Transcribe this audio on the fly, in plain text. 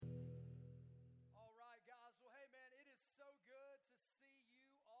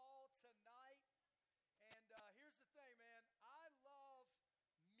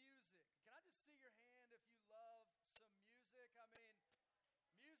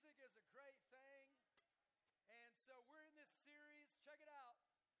So we're in this series, check it out.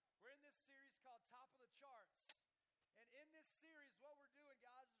 We're in this series called Top of the Charts. And in this series, what we're doing,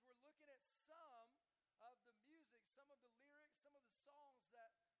 guys, is we're looking at some of the music, some of the lyrics, some of the songs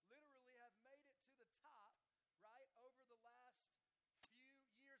that literally have made it to the top, right, over the last few years.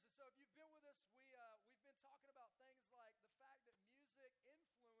 And so if you've been with us, we've been talking about things like the fact that music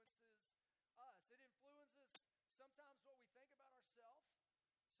influences us. It influences sometimes what we think about ourselves.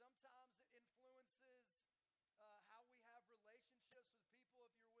 Sometimes it influences how we have relationships with people.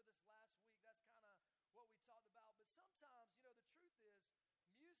 If you were with us last week, that's kind of what we talked about. But sometimes, the truth is,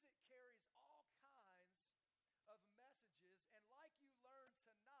 music carries all kinds of messages. And like you learned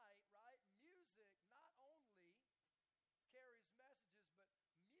tonight, right, music not only carries messages,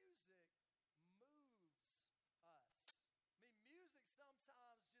 but music moves us. I mean, music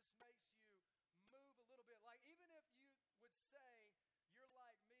sometimes just makes you move a little bit. Like, even if you would say you're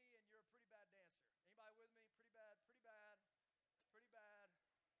like me and you're a pretty bad dancer. Anybody with me? Pretty bad, pretty bad, pretty bad.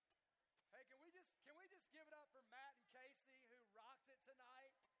 Hey, can we just give it up for Matt and Casey who rocked it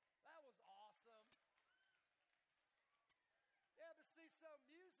tonight? That was awesome. Yeah, but see, so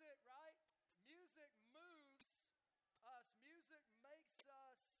music, right? Music moves us. Music makes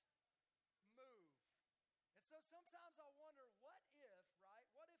us move. And so sometimes I wonder, what if, right?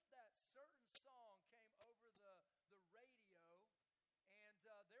 What if that certain song came over the radio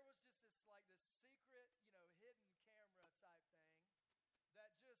and there was just this secret, hidden camera type thing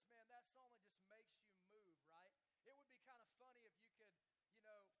that just, man, that song that just makes you move, right? It would be kind of funny if you could,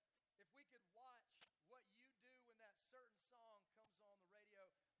 if we could watch what you do when that certain song comes on the radio.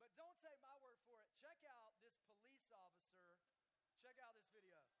 But don't take my word for it. Check out this police officer. Check out this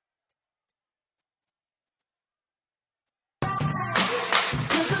video.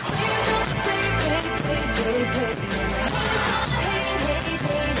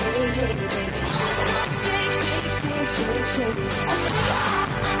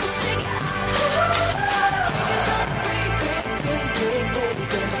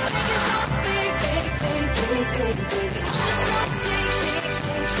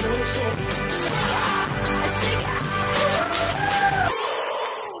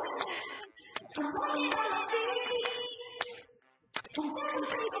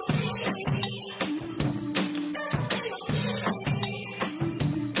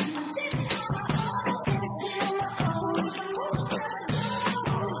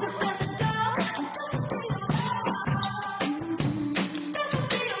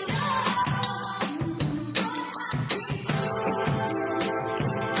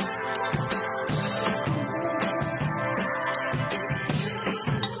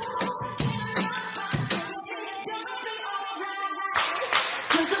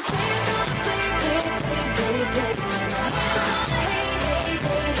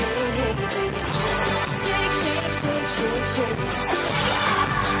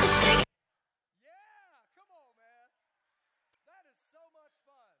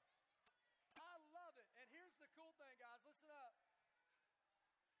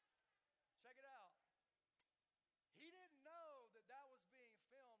 Check it out. He didn't know that was being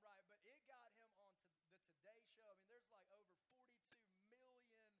filmed, right? But it got him on the Today Show. I mean, there's like over 42 million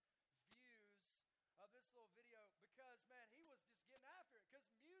views of this little video because, man, he was just getting after it. Because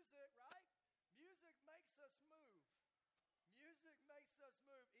music, right? Music makes us move. Music makes us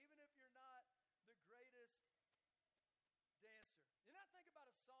move, even if you're not the greatest dancer. You know, think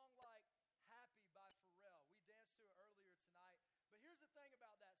about a song like Happy by Pharrell. We danced to it earlier tonight. But here's the thing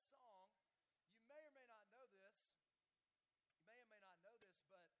about that song. You may or may not know this. You may or may not know this,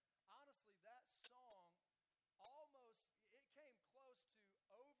 but honestly, that song it came close to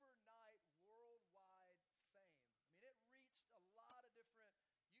overnight worldwide fame. I mean, it reached a lot of different,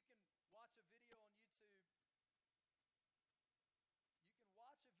 you can watch a video on YouTube. You can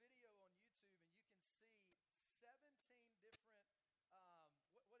watch a video on YouTube and you can see 17 different, 17 countries,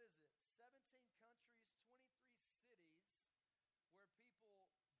 23 cities where people danced to this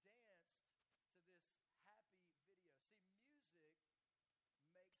happy video. See,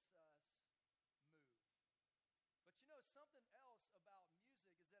 music makes us move. But something else about music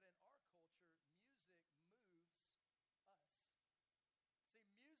is that in our culture, music moves us.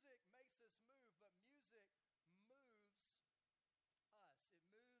 See, music makes us move, but music moves us. It moves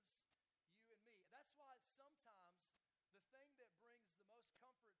you and me. That's why sometimes the thing that brings the most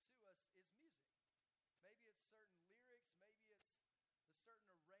comfort to us is music. Maybe it's certain lyrics, maybe it's the certain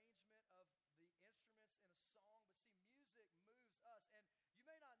arrangement of the instruments in a song. But see, music moves us. And you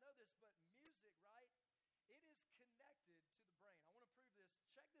may not know this, but music, right? It is connected to the brain. I want to prove this.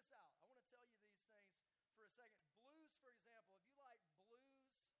 Check this out. I want to tell you these things for a second. Blues, for example, if you like blues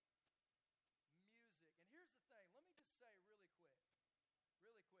music, and here's the thing. Let me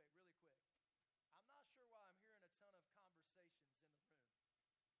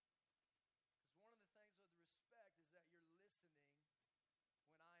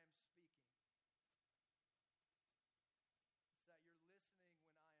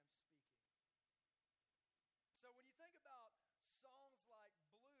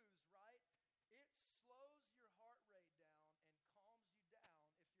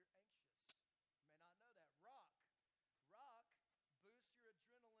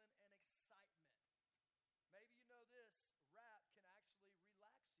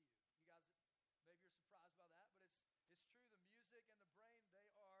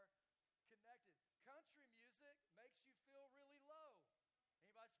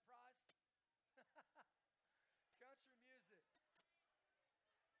Country music.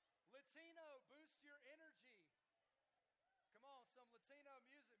 Latino, boost your energy. Come on, some Latino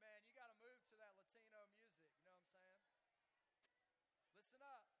music, man. You got to move to that Latino music. You know what I'm saying? Listen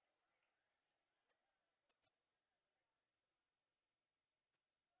up.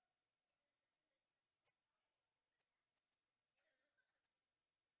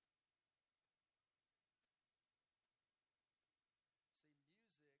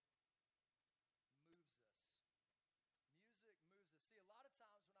 See, music moves us. Music moves us. See, a lot of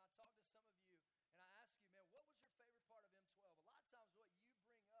times when I talk to some of you and I ask you, man, what was your favorite part of M12? A lot of times what you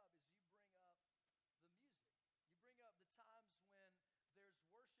bring up is you bring up the music. You bring up the times when there's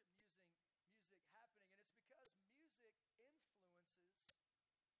worship music happening, and it's because music influences us.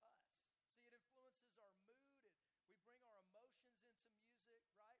 See, it influences our mood. We bring our emotions into music,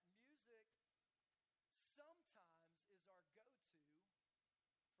 right? Music sometimes is our go-to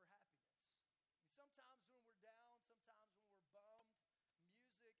for happiness. I mean, sometimes when we're down, sometimes when we're bummed,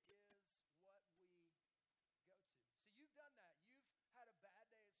 music is what we go to. See, you've done that. You've had a bad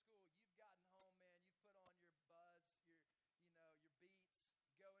day at school. You've gotten home, man. You've put on your buds, your beats,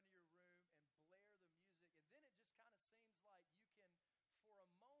 go into your room and blare the music. And then it just kind of seems like you can, for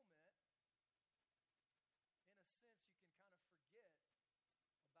a moment, in a sense, you can kind of forget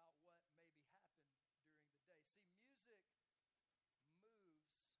about what maybe happened during the day. See, music moves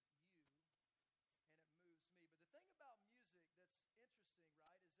you and it moves me. But the thing about music that's interesting,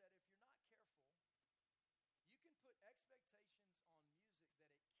 right, is that if you're not careful, you can put expectations on music that it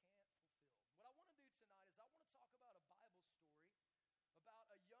can't fulfill. What I want to do tonight is I want to talk about a Bible story about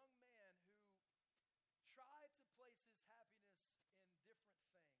a young man who tried to place his happiness in different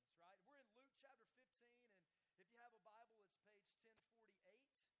things, right? We're in Luke chapter 15, and if you have a Bible, it's page 1048.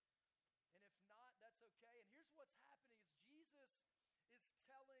 And if not, that's okay. And here's what's happening is Jesus is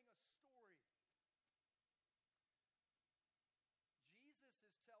telling a story. Jesus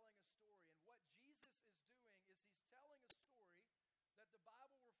is telling a story. And what Jesus is doing is he's telling a story that the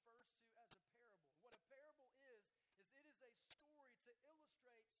Bible refers to as a parable. What a parable is it is a story to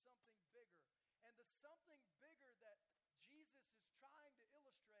illustrate something bigger. And the something bigger that Jesus is trying to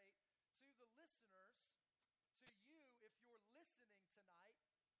illustrate to the listeners, to you, if you're listening tonight,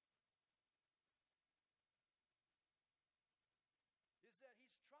 is that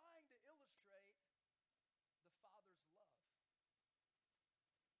he's trying to illustrate the Father's love.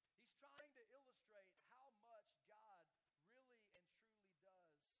 He's trying to illustrate how much God really and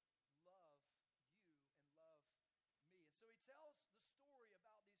truly does love you and love me. And so he tells the story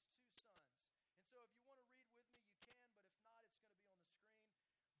about these two sons. And so if you want to read with me, you can, but if not, it's going to be on the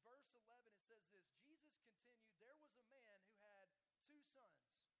screen. Verse 11, it says this, Jesus continued, there was a man who had two sons.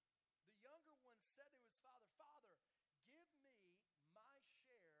 The younger one said to his father, Father, give me my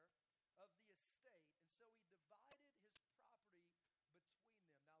share of the estate. And so he divided his property between them.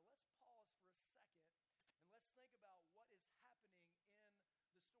 Now let's pause for a second and let's think about what is happening in the story.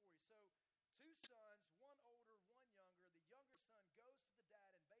 So two sons, one older, one younger. The younger son goes to the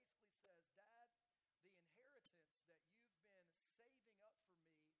dad and basically says, Dad, the inheritance that you've been saving up for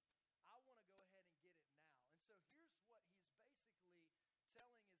me, I want to go ahead and get it now. And so here's what he's basically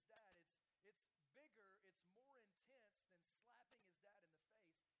telling his dad. It's bigger, it's more intense than slapping his dad in the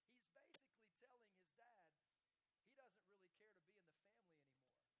face. He's basically telling his dad he doesn't really care to be in the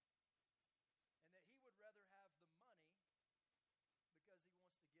family anymore. And that he would rather have the money because he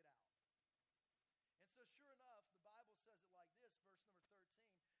wants to get out. And so sure enough, the Bible says it like this, verse number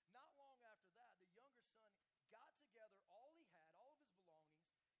 13. Not long after that, the younger son got together all he had, all of his belongings.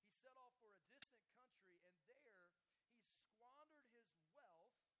 He set off for a distant country, and there he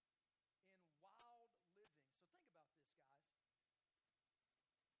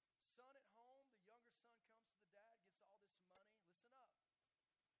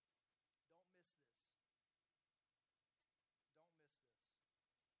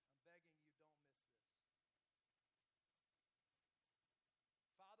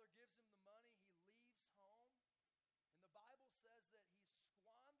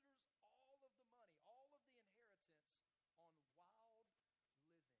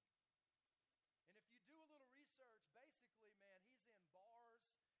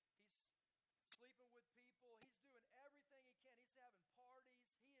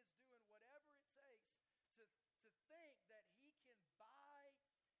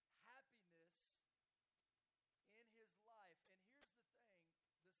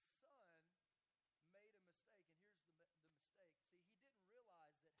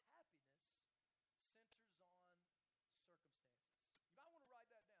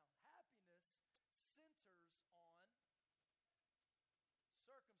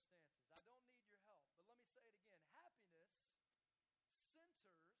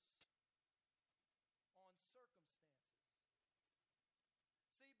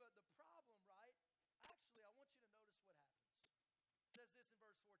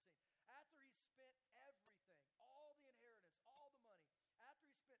verse 14. After he spent everything, all the inheritance, all the money, after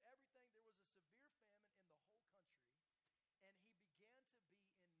he spent everything, there was a severe famine in the whole country, and he began to be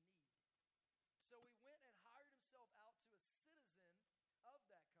in need. So he went and hired himself out to a citizen of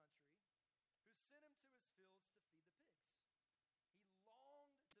that country who sent him to his fields to feed the pigs. He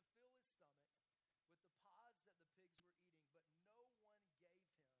longed to fill his stomach with the pods that the pigs were eating, but no one gave him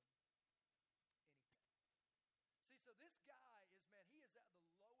anything. See, so this guy is, man, he is at the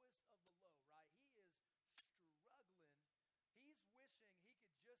lowest of the low, right? He is struggling. He's wishing he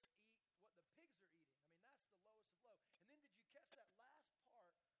could just eat what the pigs are eating. I mean, that's the lowest of low. And then did you catch that last part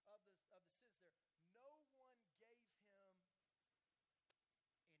of the sentence there? No one gave him anything.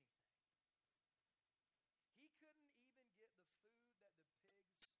 He couldn't even get the food that the pigs were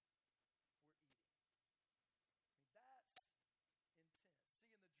eating. I mean, that's intense.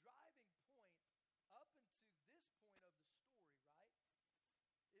 See, in the driving point up into this point of the story, right,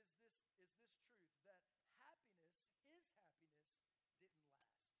 is this truth that his happiness didn't last.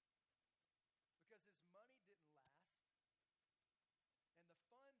 Because his money didn't last, and the fun didn't last, and his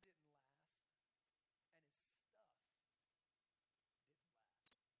stuff didn't last.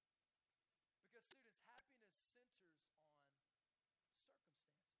 Because students, happiness centers on circumstances.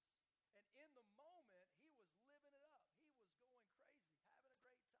 And in the moment, he was living it up. He was going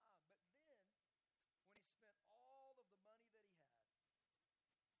crazy, having a great time. But then, when he spent all of the money that he had,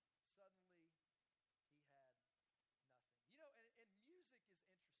 suddenly he had nothing. You know, and music is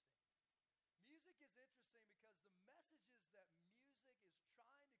interesting. Music is interesting because the messages that music is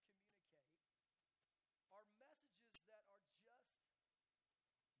trying to communicate are messages that are just not necessarily true.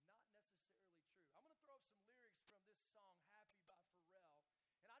 I'm going to throw up some lyrics from this song, Happy by Pharrell,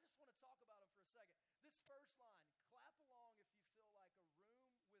 and I just want to talk about them for a second. This first line, clap along if you feel like a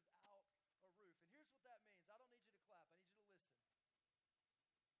room without a roof. And here's what that means. I don't need you to clap. I need you to listen.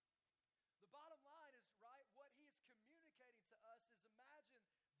 The bottom line is, right, what he is communicating to us is imagine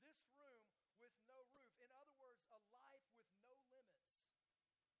this room with no roof. In other words, a life with no limits.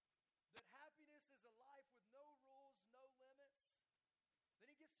 That happiness is a life with no rules, no limits. Then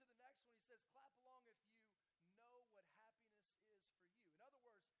he gets to the next one. He says, clap along if you know what happiness is for you. In other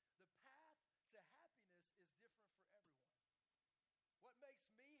words, the path to happiness is different for everyone. What makes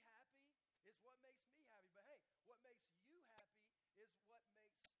me happy is what makes me happy. But hey, what makes you happy is what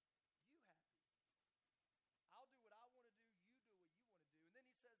makes you happy. I'll do what I want to do, you do what you want to do. And then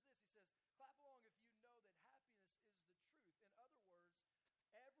he says this, he says, clap along if you know that happiness is the truth. In other words,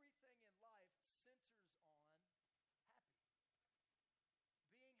 everything in life centers on happy.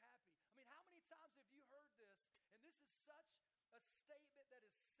 Being happy. I mean, how many times have you heard this? And this is such a statement that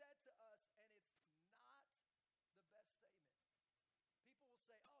is said to us, and it's not the best statement. People will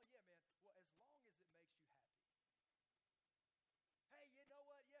say, oh yeah, man, well, as long as it makes you happy. Hey, you know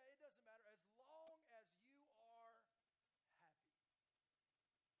what? Yeah, it doesn't matter. As long as you are happy.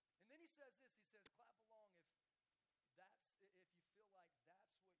 And then he says this, he says, clap along if you feel like that's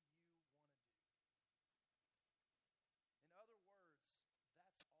what you want to do. In other words, that's all that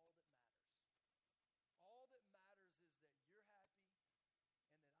matters. All that matters is that you're happy and that I'm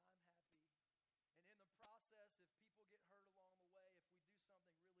happy. And in the process, if people get hurt along the way, if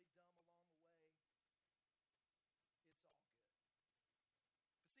we do something really dumb along the way, it's all good.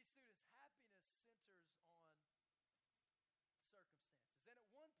 But see, students, happiness centers on circumstances. And at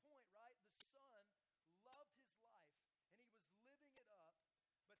one point, right, the son loved his life and he was living it up,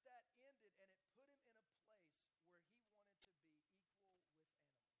 but that ended and it put him in a place where he wanted to be equal with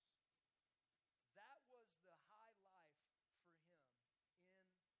animals. That was the high life for him in the story.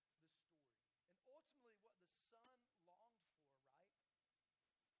 And ultimately what the son longed for,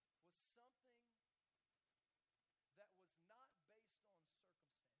 right, was something that was not based on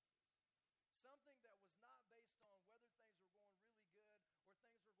circumstances. Something that was not based on whether things were going really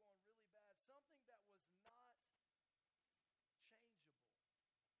good or things were going really bad. Something that was not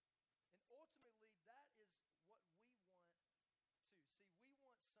changeable. And ultimately, that is what we want too. See, we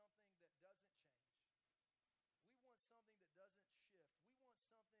want something that doesn't change. We want something that doesn't shift.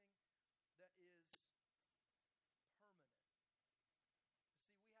 We want something that is permanent. See, we have the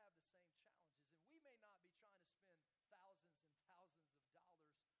same challenges, and we may not be trying to spend thousands and thousands of dollars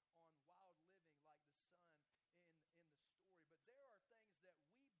on wild living like the son in the story, but there are things that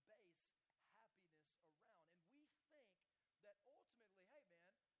we base happiness around, and we think that ultimately, hey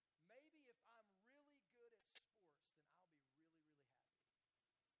man, maybe if I'm really good at sports, then I'll be really, really happy.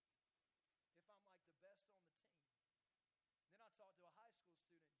 If I'm like the best on the team. Then I talked to a high school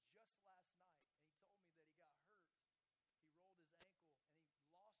student just last night, and he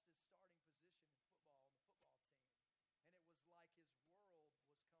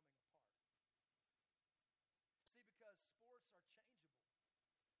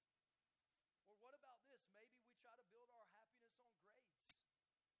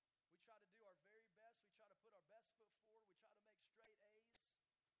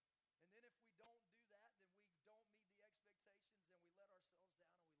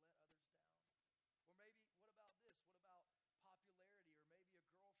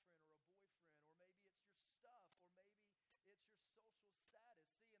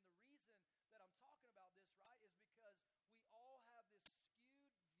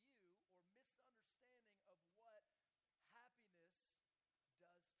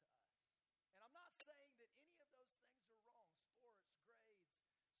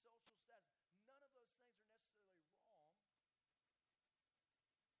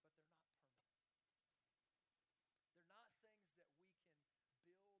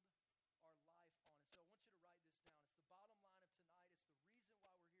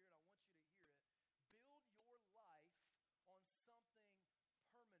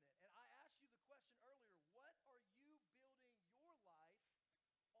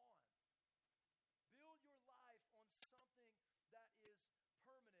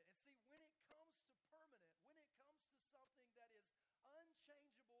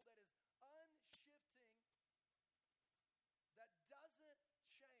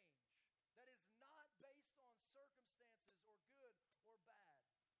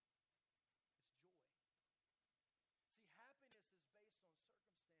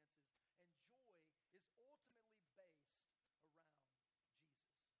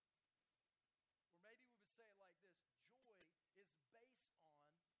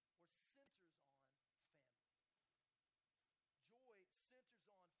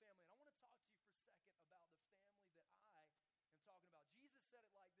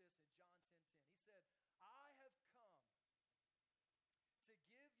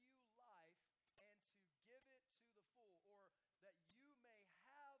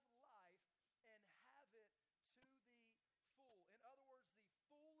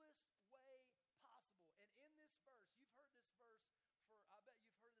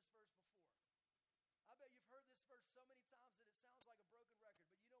heard this verse so many times that it sounds like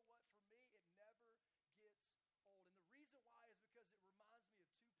a broken record. But you know what? For me, it never gets old. And the reason why is because it reminds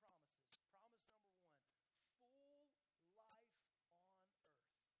me of two promises. Promise number one, full life on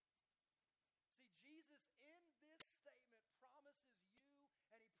earth. See, Jesus in this statement promises you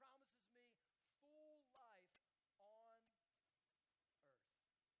and he promises me full life on earth.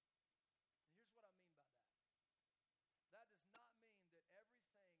 And here's what I mean by that. That does not mean that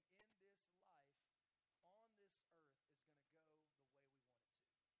everything in this life on this earth is going to go the way we want it to.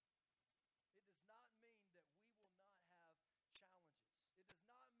 It does not mean that we will not have challenges. It does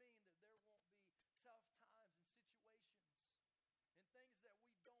not mean that there won't be tough times and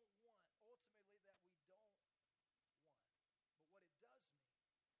situations and things that we don't want, ultimately that we don't want. But what it does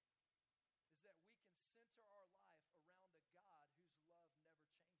mean is that we can center our life around a God whose love never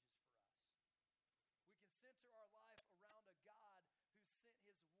changes for us. We can center our life around a God who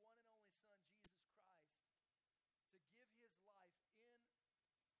sent his one and only Son, Jesus Christ, to give his life in replacement of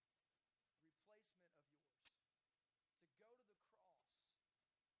yours, to go to the cross,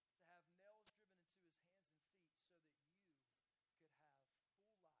 to have nails driven into his hands and feet so that you could have full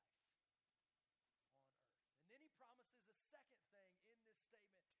life on earth. And then he promises a second thing in this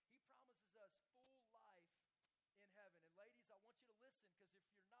statement. He promises us full life in heaven. And ladies, I want you to listen, because if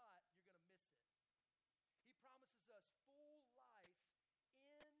you're not, you're going to miss it. He promises us full life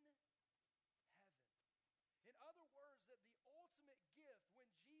in heaven. In other words, that the ultimate gift,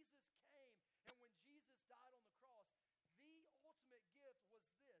 when Jesus came and when Jesus died on the cross, the ultimate gift was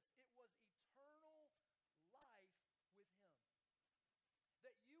this. It was eternal life with him.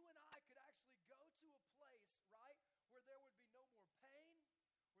 That you and I could actually go to a place, right, where there would be no more pain,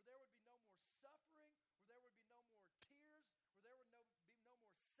 where there would be no more suffering, where there would be no more tears, where there would be no more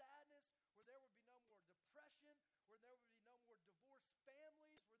sadness, where there would be no more depression, where there would be no more divorced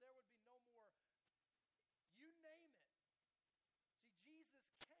families, where there would be no more, you name it. See,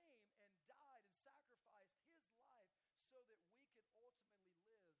 Jesus came and died and sacrificed his life so that we could ultimately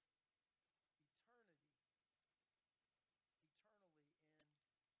live eternally in heaven. And students, the truth is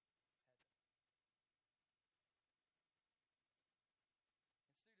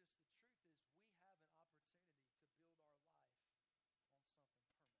we have an opportunity to build our life on something permanent.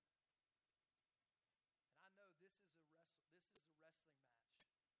 And I know this is a wrestling match.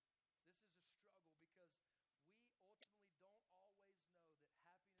 This is a struggle because we ultimately don't always know that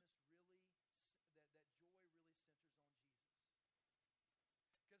happiness really, that joy really centers on Jesus.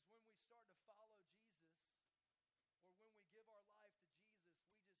 Because when we start to follow Jesus, or when we give our life to Jesus,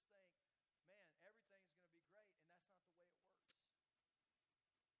 we just think, man, everything's going to be great,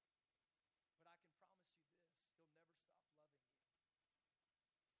 and that's not the way it works.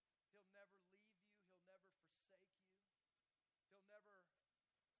 But I can promise you this, he'll never stop loving you. He'll never leave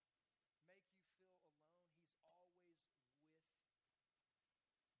you. He'll never forsake you. He'll never make you feel alone.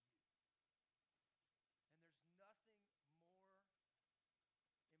 He's always with you. And there's nothing more important,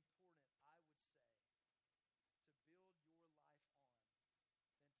 I would say, to build your life on than to build it on Jesus.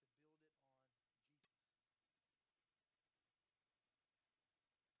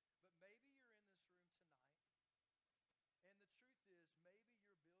 But maybe you're in this room tonight, and the truth is, maybe you're building your life on things that are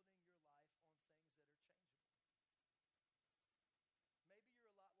changeable. Maybe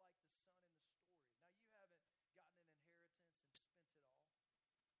you're a lot like the son in the story. Now, you haven't gotten an inheritance and spent it all.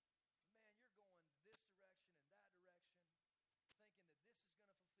 Man, you're going this direction and that direction, thinking that this is going to fulfill you and that's going to fulfill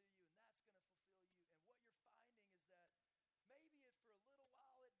you. And what you're finding is that maybe for a little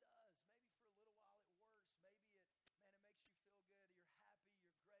while it does. Maybe for a little while it works. Maybe it makes you feel good. You're happy,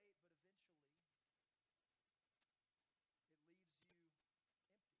 you're great, but eventually it leaves you empty.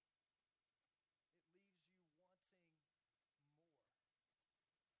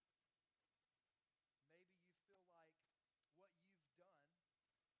 It leaves you wanting more. Maybe you feel like what you've done or been doing, for that matter,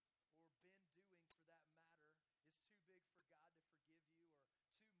 is too big for God to forgive you, or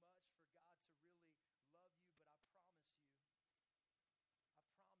too much for God to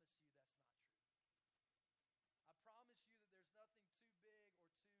really love you. But I promise you that's not true. I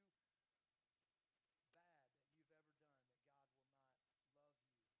promise you that there's nothing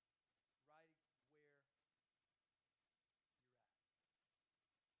too big or too bad that you've ever done that God will not love you right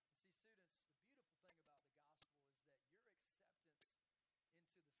where you're at. And see,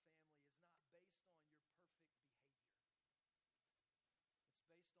 students, the beautiful thing about the gospel is that your acceptance into the family is not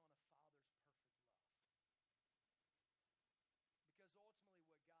based on your perfect behavior. It's based on a father's perfect love. Because ultimately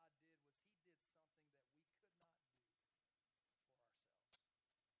what God did was he did something that we could not do for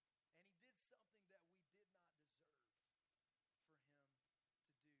ourselves. And he did something that we did not deserve for him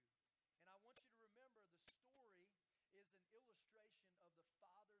to do. And I want you to remember the story is an illustration of the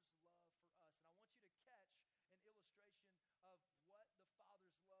Father's love for us. And I want you to catch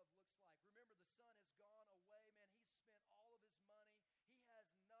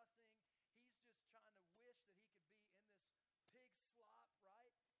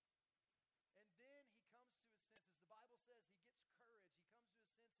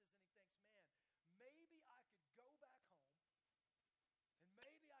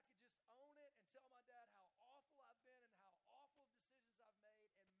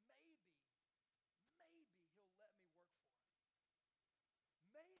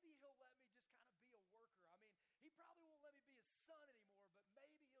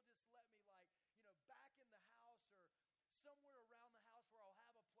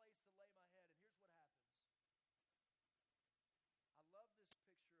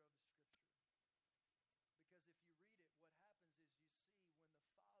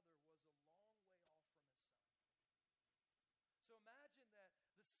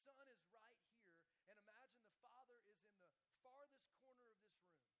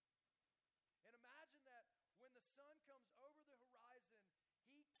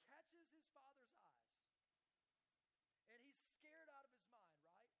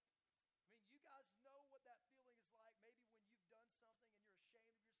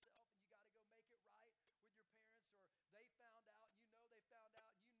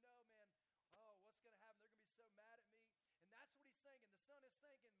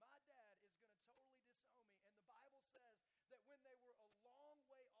thinking, my dad is going to totally disown me. And the Bible says that when they were a long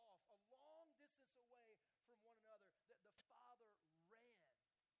way off, a long distance away from one another, that the father ran and fell on his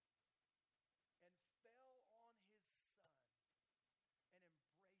son and embraced him and hugged him.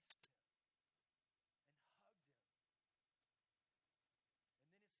 And then it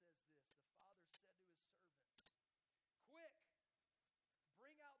says this, the father said to his servants, quick,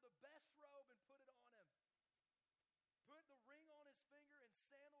 bring out the best robe and put it on him. Put the ring on his finger and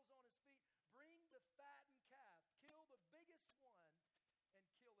sandals on his feet. Bring the fattened calf. Kill the biggest one and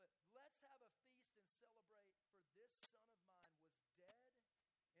kill it. Let's have a feast and celebrate, for this son of mine was dead and is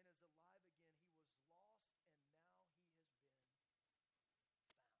alive again. He was lost and now he has been found. And they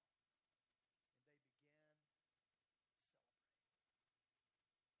began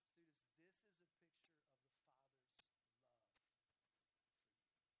to celebrate. Students, this is a picture of the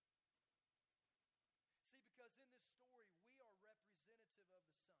Father's love for you. See, because in this story, we are representative of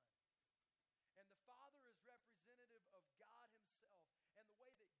the Son. And the Father is representative of God himself. And the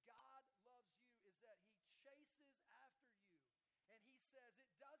way that God loves you is that he chases after you. And he says, it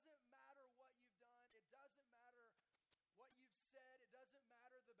doesn't matter what you've done. It doesn't matter what you've said. It doesn't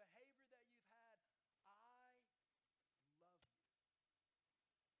matter the behavior